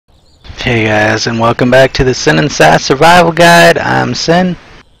Hey guys, and welcome back to the Sinn and Sass Survival Guide. I'm Sinn.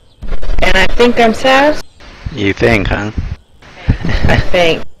 And I think I'm Sass. You think, huh? I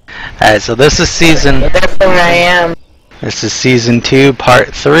think. Alright, so this is season... That's where I am. This is season 2,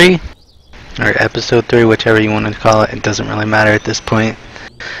 part 3. Or episode 3, whichever you want to call it. It doesn't really matter at this point.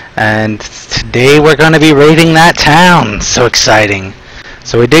 And today we're going to be raiding that town. So exciting.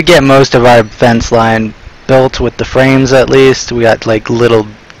 So we did get most of our fence line built with the frames at least. We got like little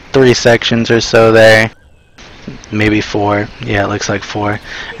 3 sections or so there. Maybe 4. Yeah, it looks like 4.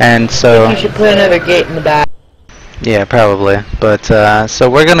 And so... You should put another gate in the back. Yeah, probably. But, so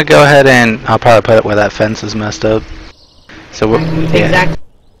we're gonna go ahead and... I'll probably put it where that fence is messed up. So we're... Yeah. Exactly.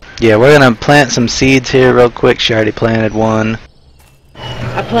 Yeah, we're gonna plant some seeds here real quick. She already planted 1.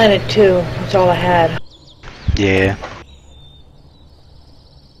 I planted 2. That's all I had. Yeah.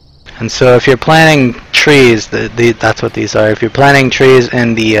 And so if you're planting trees, that's what these are. If you're planting trees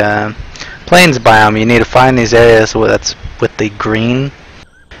in the plains biome, you need to find these areas that's with the green,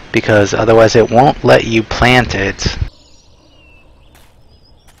 because otherwise it won't let you plant it.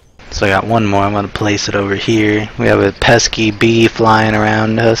 So I got 1 more. I'm going to place it over here. We have a pesky bee flying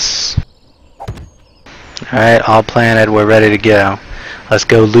around us. Alright, all planted. We're ready to go. Let's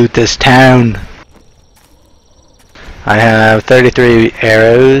go loot this town. I have 33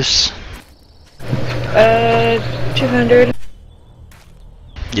 arrows. 200.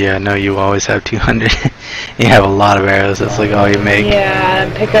 Yeah, no, you always have 200. You have a lot of arrows. That's like all you make. Yeah,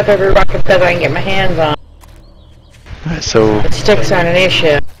 and pick up every rocket that I can get my hands on. Alright, so Sticks aren't an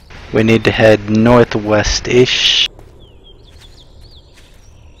issue. we need to head northwest-ish.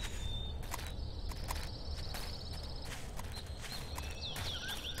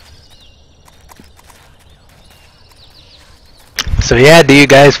 So yeah, do you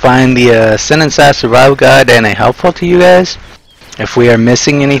guys find the Sinn and Sass Survival Guide any helpful to you guys? If we are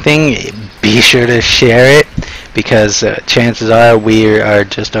missing anything, be sure to share it, because chances are we are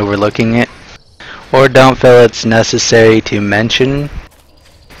just overlooking it, or don't feel it's necessary to mention.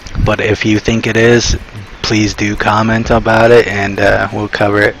 But if you think it is, please do comment about it, and we'll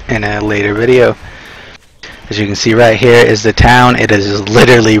cover it in a later video. As you can see right here is the town. It is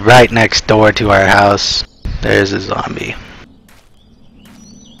literally right next door to our house. There's a zombie.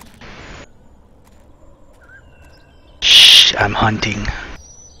 Shh, I'm hunting.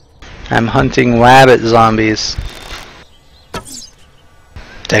 I'm hunting rabbit zombies.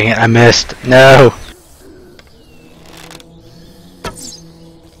 Dang it, I missed. No!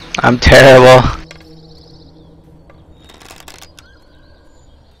 I'm terrible.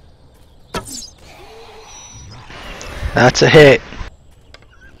 That's a hit.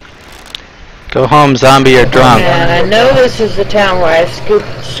 Go home, zombie, you're drunk. And I know this is the town where I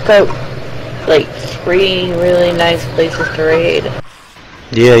scoped like 3 really nice places to raid.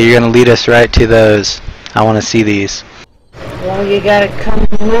 Yeah, you're gonna lead us right to those. I wanna see these. Well, you gotta come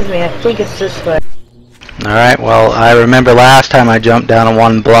with me. I think it's this way. Alright, well, I remember last time I jumped down a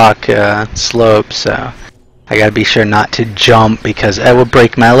 1 block slope, so I gotta be sure not to jump because I will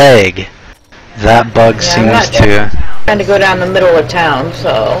break my leg. That bug seems to... Trying to go down the middle of town,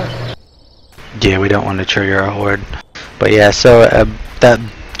 so... Yeah, we don't want to trigger a horde. But yeah, so that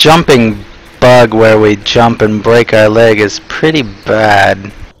jumping bug where we jump and break our leg is pretty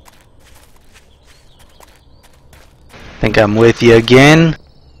bad. Think I'm with you again,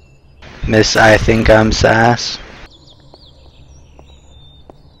 Miss I think I'm Sass.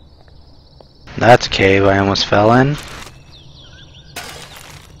 That's a cave I almost fell in.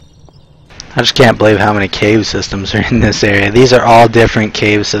 I just can't believe how many cave systems are in this area. These are all different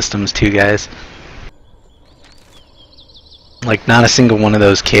cave systems too, guys. Like, not a single one of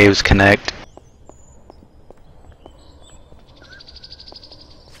those caves connect.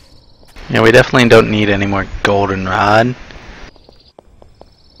 Yeah, we definitely don't need any more goldenrod.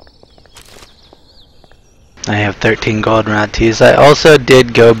 I have 13 goldenrod teas. I also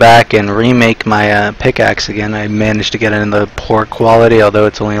did go back and remake my pickaxe again. I managed to get it in the poor quality, although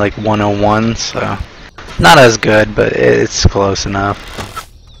it's only like 101, so not as good, but it's close enough.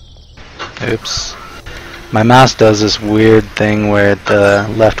 Oops. My mouse does this weird thing where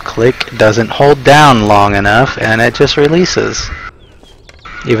the left click doesn't hold down long enough and it just releases.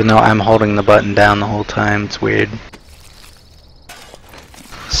 Even though I'm holding the button down the whole time, it's weird.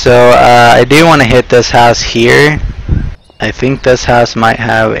 So, I do want to hit this house here. I think this house might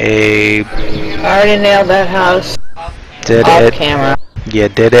have a... I already nailed that house. Did off it? Camera. Yeah,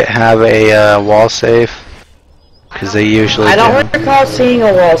 did it have a wall safe? Because they usually I don't do. recall seeing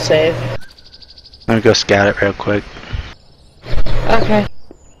a wall safe. Let me go scout it real quick. Okay.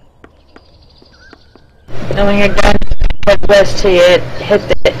 And when you're done, head west till you hit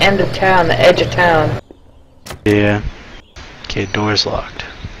the end of town, the edge of town. Yeah. Okay, door's locked.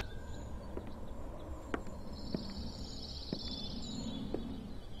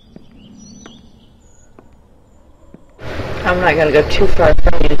 I'm not gonna go too far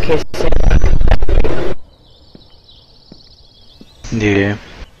from you in case. Yeah.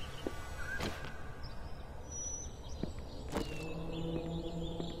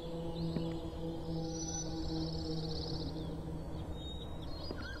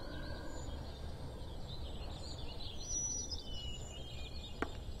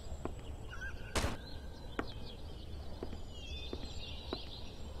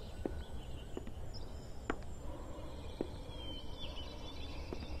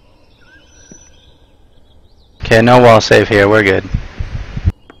 Okay, no wall save here, we're good.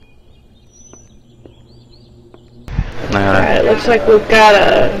 Alright, looks like we've got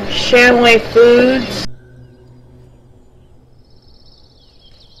a Shamway Foods.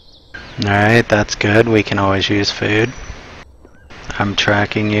 Alright, that's good. We can always use food. I'm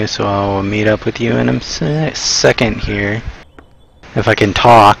tracking you, so I'll meet up with you in a second here. If I can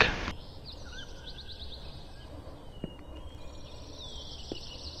talk.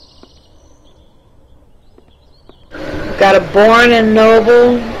 We've got a Born and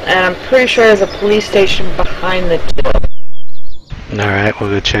Noble, and I'm pretty sure there's a police station behind the two. Alright, we'll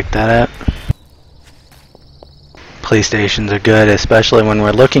go check that out. Police stations are good, especially when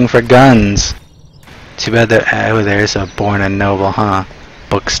we're looking for guns. Too bad that, oh, there's a Born and Noble, huh?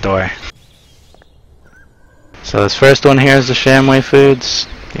 Bookstore. So this first one here is the Shamway Foods.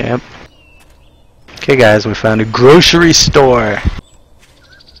 Yep. Okay guys, we found a grocery store.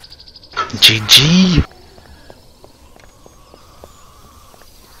 GG.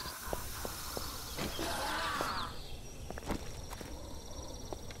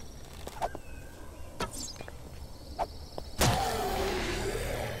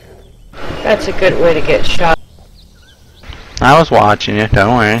 That's a good way to get shot. I was watching you,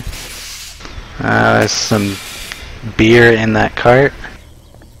 don't worry. There's some beer in that cart.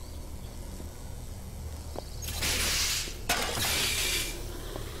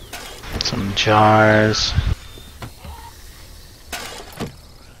 Some jars.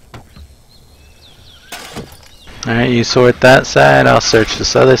 Alright, you sort that side, I'll search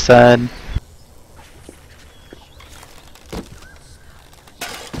this other side.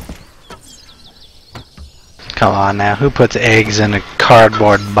 Come on now, who puts eggs in a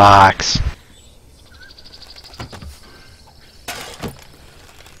cardboard box?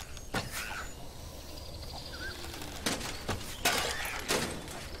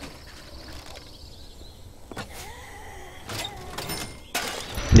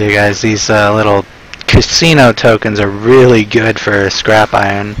 Yeah guys, these little casino tokens are really good for scrap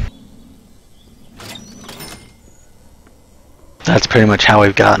iron. That's pretty much how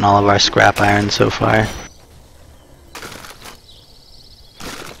we've gotten all of our scrap iron so far.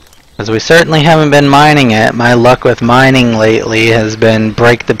 As we certainly haven't been mining it. My luck with mining lately has been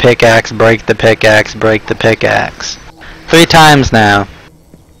break the pickaxe, break the pickaxe, break the pickaxe. 3 times now.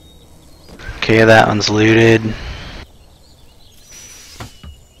 Okay, that one's looted.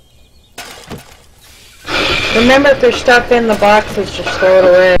 Remember, if there's stuff in the boxes, just throw it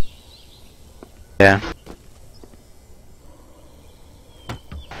away. Yeah.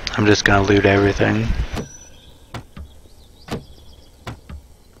 I'm just gonna loot everything.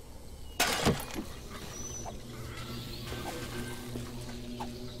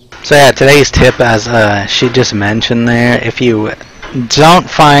 So yeah, today's tip, as she just mentioned there, if you don't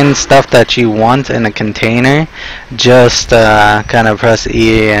find stuff that you want in a container, just kind of press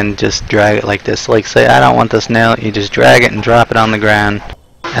E and just drag it like this. Like say I don't want this nail, you just drag it and drop it on the ground,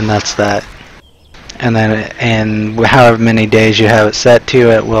 and that's that. And then in however many days you have it set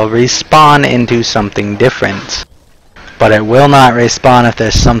to, it will respawn into something different. But it will not respawn if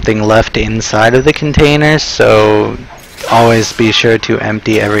there's something left inside of the containers, so always be sure to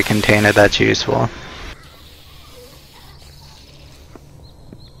empty every container that's useful.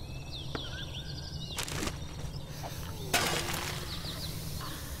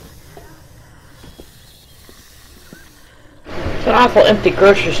 It's an awful empty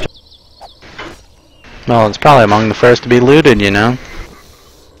grocery store. Well, it's probably among the first to be looted, you know.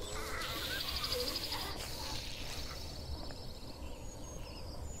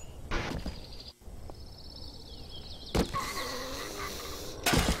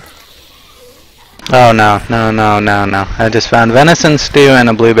 Oh no, no, no, no, no. I just found venison stew and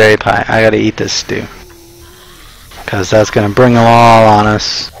a blueberry pie. I gotta eat this stew. Cause that's gonna bring them all on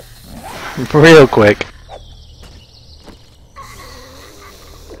us. Real quick.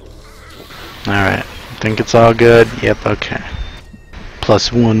 Alright. Think it's all good? Yep, okay.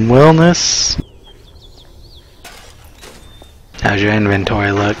 +1 wellness. How's your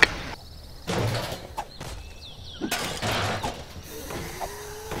inventory look?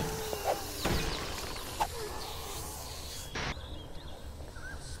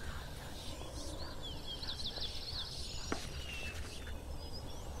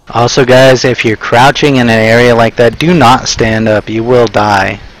 Also guys, if you're crouching in an area like that, do not stand up. You will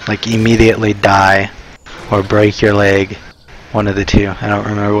die. Like immediately die. Or break your leg. One of the two. I don't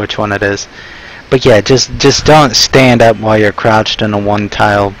remember which one it is. But yeah, just don't stand up while you're crouched in a one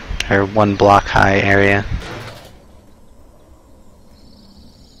tile or one block high area.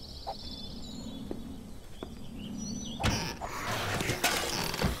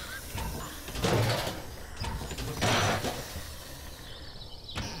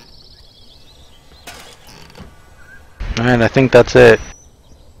 Alright, I think that's it.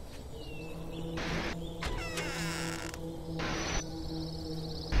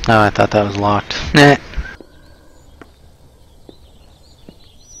 Oh, I thought that was locked. Nah.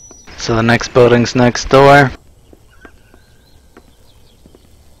 So the next building's next door.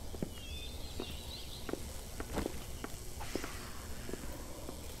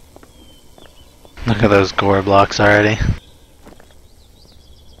 Look at those gore blocks already.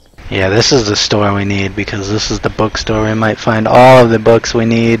 Yeah, this is the store we need because this is the bookstore. We might find all of the books we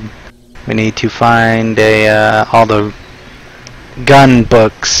need. We need to find all the gun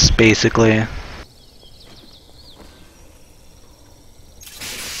books, basically.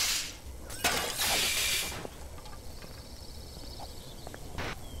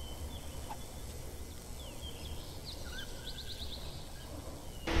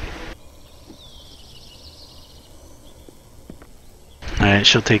 Alright,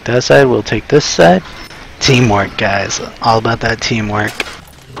 she'll take that side, we'll take this side. Teamwork, guys. All about that teamwork.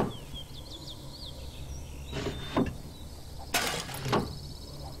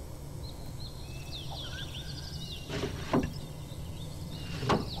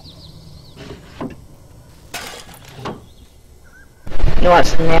 You want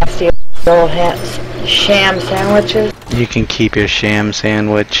some nasty old sham sandwiches? You can keep your sham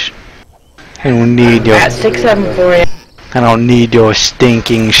sandwich. I don't need your... Got 6 of them for you. I don't need your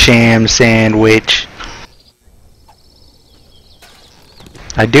stinking sham sandwich.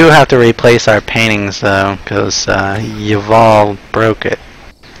 I do have to replace our paintings though, because Yuval broke it.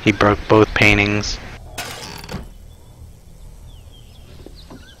 He broke both paintings.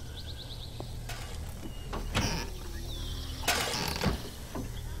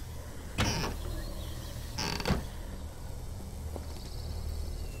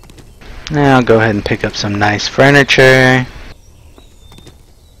 Now I'll go ahead and pick up some nice furniture.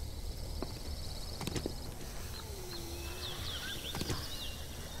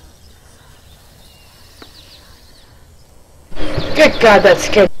 Good God, that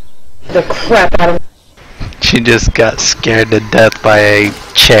scared the crap out of me. She just got scared to death by a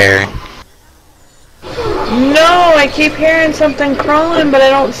chair. No, I keep hearing something crawling, but I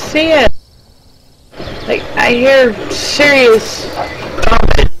don't see it. Like, I hear serious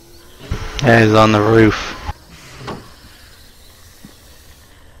bumping. Yeah, he's on the roof.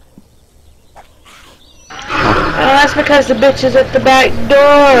 Oh, that's because the bitch is at the back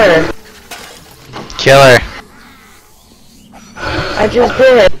door. Kill her. I just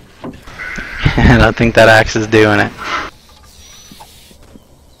did. I don't think that axe is doing it.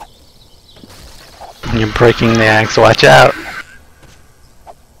 You're breaking the axe, watch out.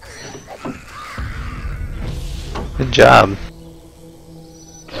 Good job.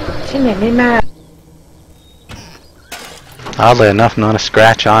 She made me mad. Oddly enough, not a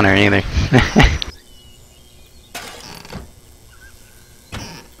scratch on her either.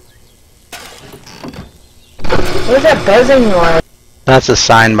 What is that buzzing noise? That's a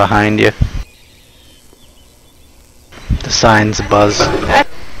sign behind you. The sign's buzz. That's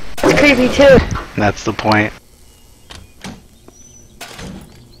creepy too. That's the point.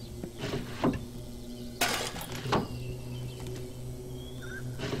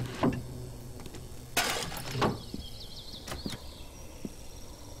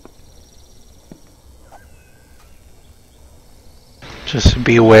 Just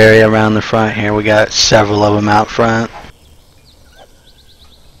be wary around the front here. We got several of them out front.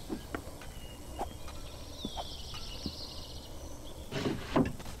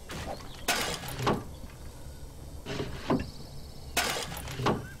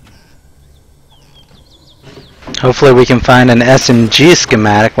 Hopefully we can find an SMG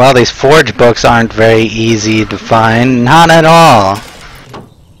schematic. Well, these forge books aren't very easy to find. Not at all.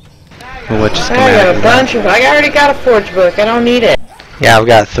 Which schematic? I got a bunch of... I already got a forge book. I don't need it. Yeah, I've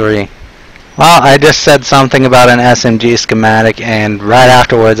got 3. Well, I just said something about an SMG schematic, and right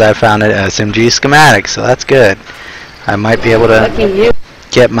afterwards I found an SMG schematic, so that's good. I might be able to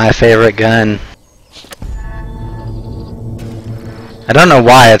get my favorite gun. I don't know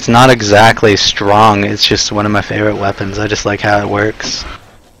why, it's not exactly strong, it's just one of my favorite weapons. I just like how it works.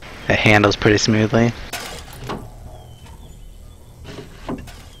 It handles pretty smoothly.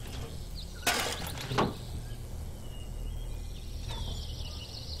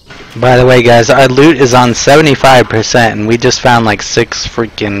 By the way, guys, our loot is on 75%, and we just found like 6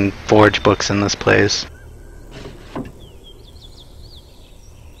 freaking forge books in this place.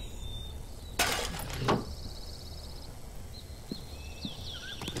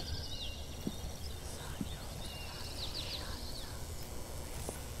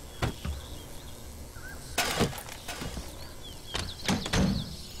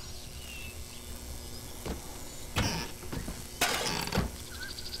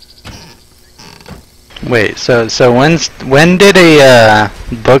 Wait, so when did a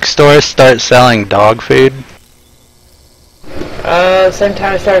bookstore start selling dog food? Same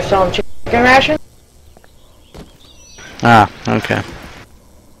time I started selling chicken rations. Ah, okay.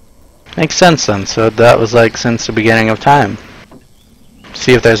 Makes sense then. So that was like since the beginning of time.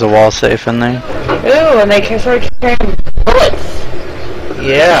 See if there's a wall safe in there. Ooh, and they can start carrying bullets.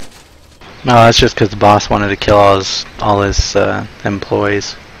 Yeah. No, that's just because the boss wanted to kill all his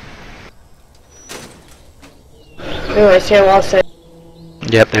employees. Ooh, I see a wall safe.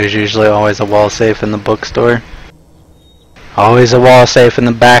 Yep, there's usually always a wall safe in the bookstore. Always a wall safe in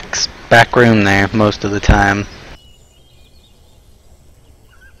the back room there, most of the time.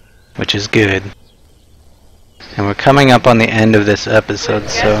 Which is good. And we're coming up on the end of this episode,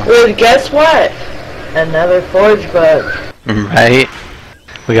 so... Well, guess what? Another forge book. Right?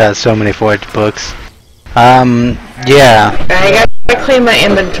 We got so many forge books. Yeah. I gotta clean my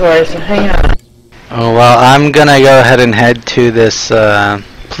inventory, so hang on. Oh, well, I'm gonna go ahead and head to this,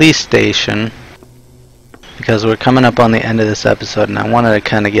 police station. Because we're coming up on the end of this episode, and I wanted to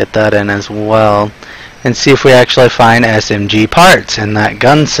kind of get that in as well. And see if we actually find SMG parts in that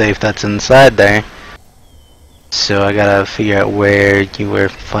gun safe that's inside there. So I gotta figure out where you were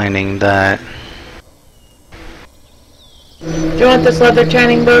finding that. Do you want this leather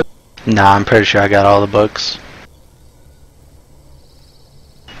tanning book? Nah, I'm pretty sure I got all the books.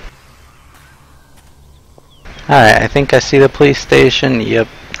 Alright, I think I see the police station. Yep.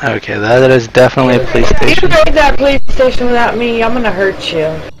 Okay, that is definitely a police station. You raid that police station without me, I'm gonna hurt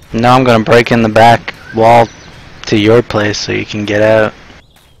you. No, I'm gonna break in the back wall to your place so you can get out.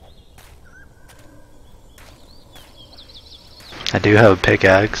 I do have a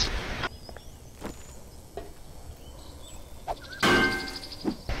pickaxe.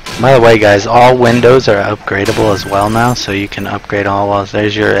 By the way, guys, all windows are upgradable as well now, so you can upgrade all walls.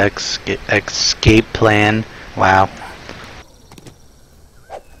 There's your escape plan. Wow.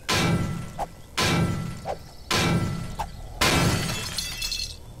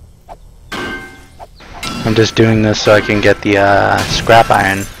 I'm just doing this so I can get the scrap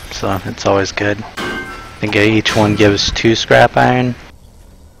iron, so it's always good. I think each one gives 2 scrap iron.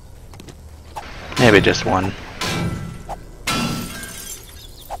 Maybe just 1.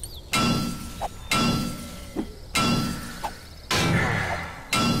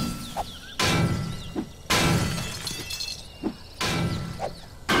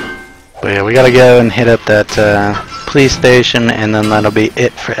 But yeah, we gotta go and hit up that police station, and then that'll be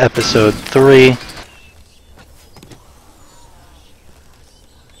it for episode 3.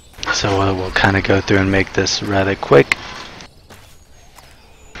 So we'll kind of go through and make this rather quick.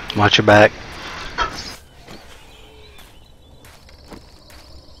 Watch your back.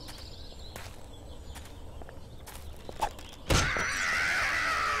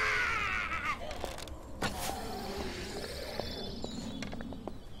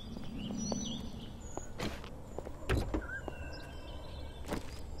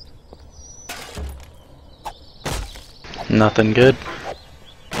 Nothing good.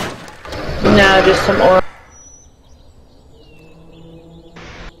 No, just some oil.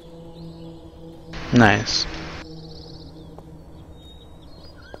 Nice.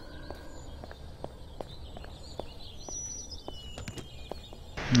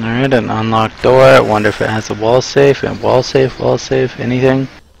 Alright, an unlocked door. I wonder if it has a wall safe. And wall safe, anything?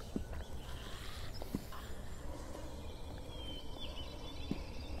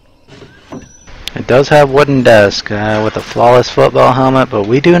 It does have wooden desk with a flawless football helmet, but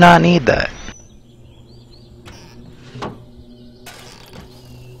we do not need that.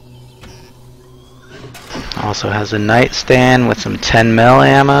 Also has a nightstand with some 10mm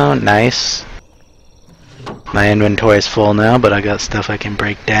ammo. Nice. My inventory is full now, but I got stuff I can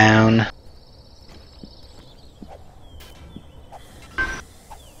break down.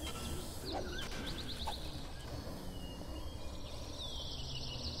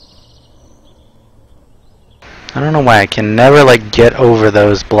 don't know why I can never like get over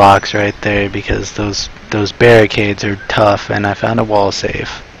those blocks right there because those barricades are tough, and I found a wall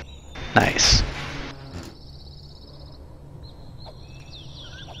safe. Nice.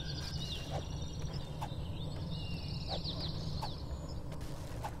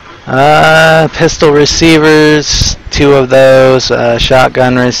 Pistol receivers, 2 of those, a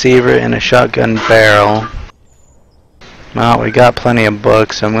shotgun receiver and a shotgun barrel. Well, we got plenty of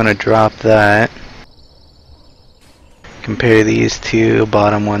books, so I'm gonna drop that. Compare these two,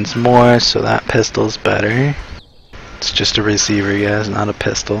 bottom one's more, so that pistol's better. It's just a receiver, guys, not a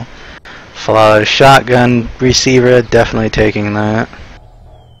pistol. Flawless shotgun receiver, definitely taking that.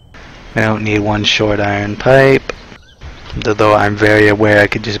 I don't need 1 short iron pipe. Though I'm very aware I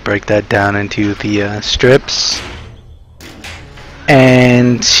could just break that down into the strips.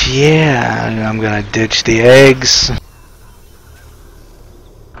 And yeah, I'm gonna ditch the eggs.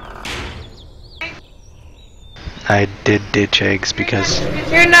 I did ditch eggs because...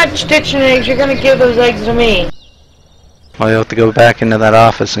 You're not ditching eggs, you're gonna give those eggs to me. Well, you have to go back into that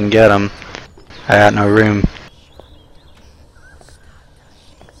office and get them. I got no room.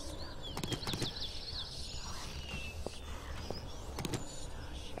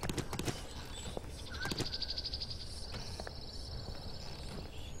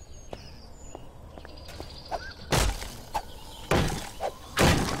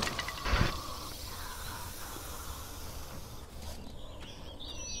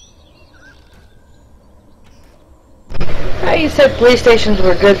 You said police stations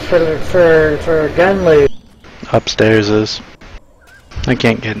were good for gun loot. Upstairs is. I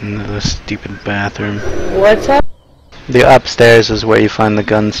can't get into this stupid bathroom. What's up? The upstairs is where you find the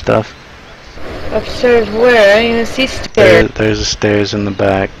gun stuff. Upstairs where? I didn't even see stairs. There's a stairs in the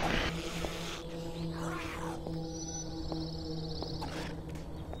back.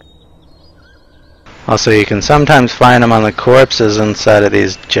 Also, you can sometimes find them on the corpses inside of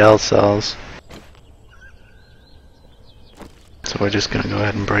these jail cells. So we're just going to go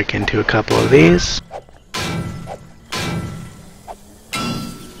ahead and break into a couple of these.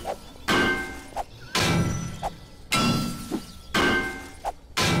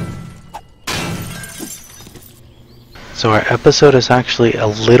 So our episode is actually a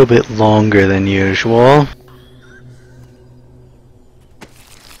little bit longer than usual.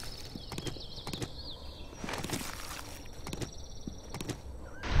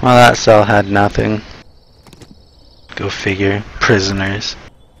 Well, that cell had nothing. Go figure. Prisoners.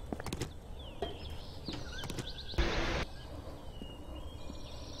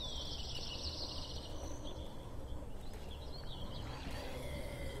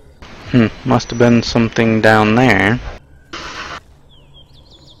 Must have been something down there.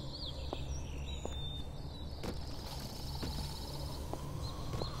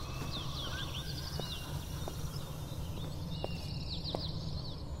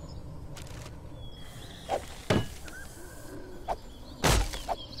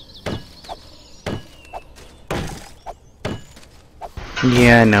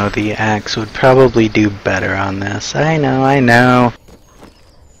 Yeah, I know, the axe would probably do better on this. I know.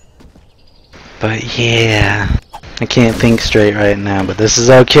 But yeah, I can't think straight right now, but this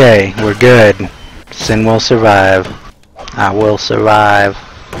is okay. We're good. Sin will survive. I will survive.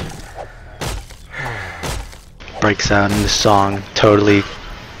 Breaks out in the song. Totally.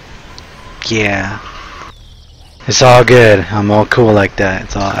 Yeah. It's all good. I'm all cool like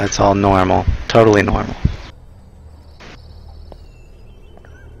that. It's all normal. Totally normal.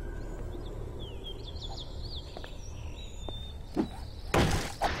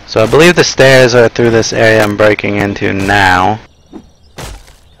 So I believe the stairs are through this area I'm breaking into now.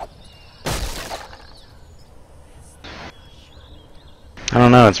 I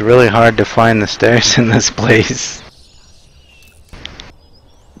don't know, it's really hard to find the stairs in this place.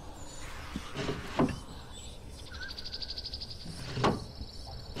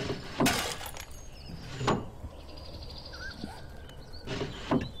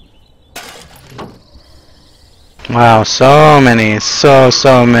 Wow, so many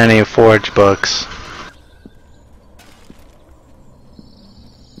forge books.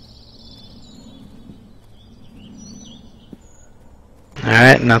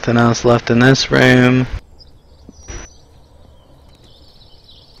 Alright, nothing else left in this room.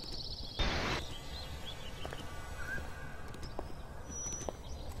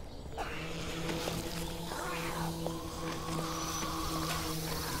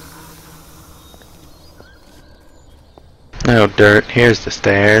 No dirt, here's the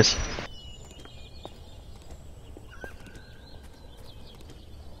stairs.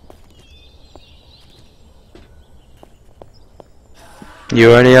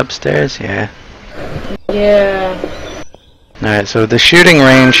 You already upstairs? Yeah. Yeah. Alright, so the shooting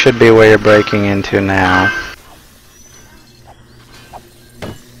range should be where you're breaking into now.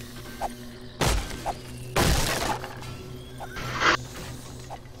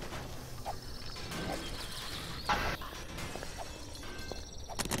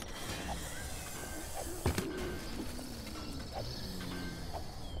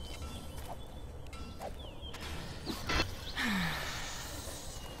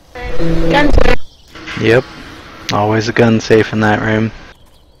 Gun safe. Yep. Always a gun safe in that room.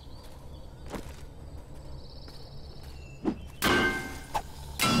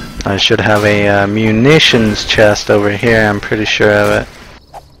 I should have a munitions chest over here, I'm pretty sure of it.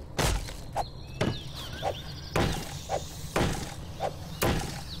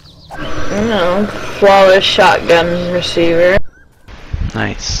 No, flawless shotgun receiver.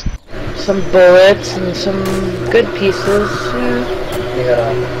 Nice. Some bullets and some good pieces.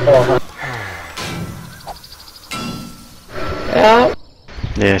 Yeah.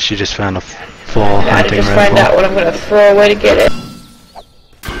 Yeah, she just found a full I gotta hunting just rifle. find out what I'm gonna throw away to get it.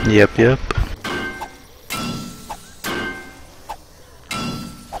 Yep, yep.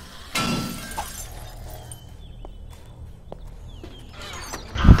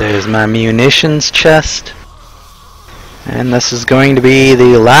 There's my munitions chest. And this is going to be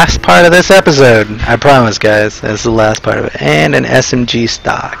the last part of this episode. I promise, guys. That's the last part of it. And an SMG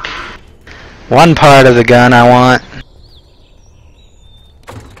stock. One part of the gun I want.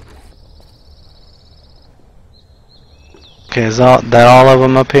 Okay, is that all of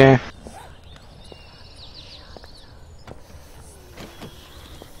them up here?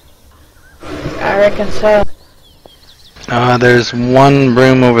 I reckon so. There's one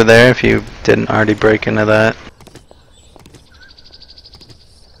room over there if you didn't already break into that.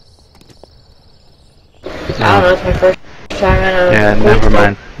 I don't know, it's my first time in a... Yeah, never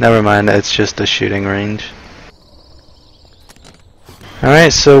mind. Never mind, it's just a shooting range.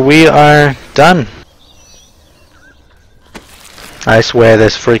 Alright, so we are done. I swear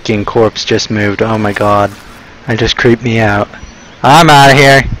this freaking corpse just moved. Oh my god. That just creeped me out. I'm out of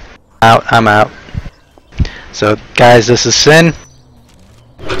here. I'm out. So, guys, this is Sin.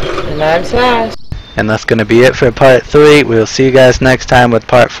 And I'm Sass. And that's going to be it for part 3. We'll see you guys next time with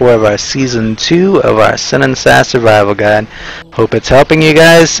part 4 of our season 2 of our Sinn and Sass Survival Guide. Hope it's helping you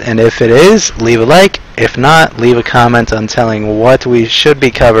guys, and if it is, leave a like. If not, leave a comment on telling what we should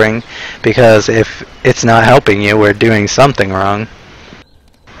be covering, because if it's not helping you, we're doing something wrong.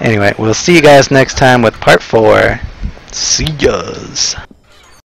 Anyway, we'll see you guys next time with part 4. See yas.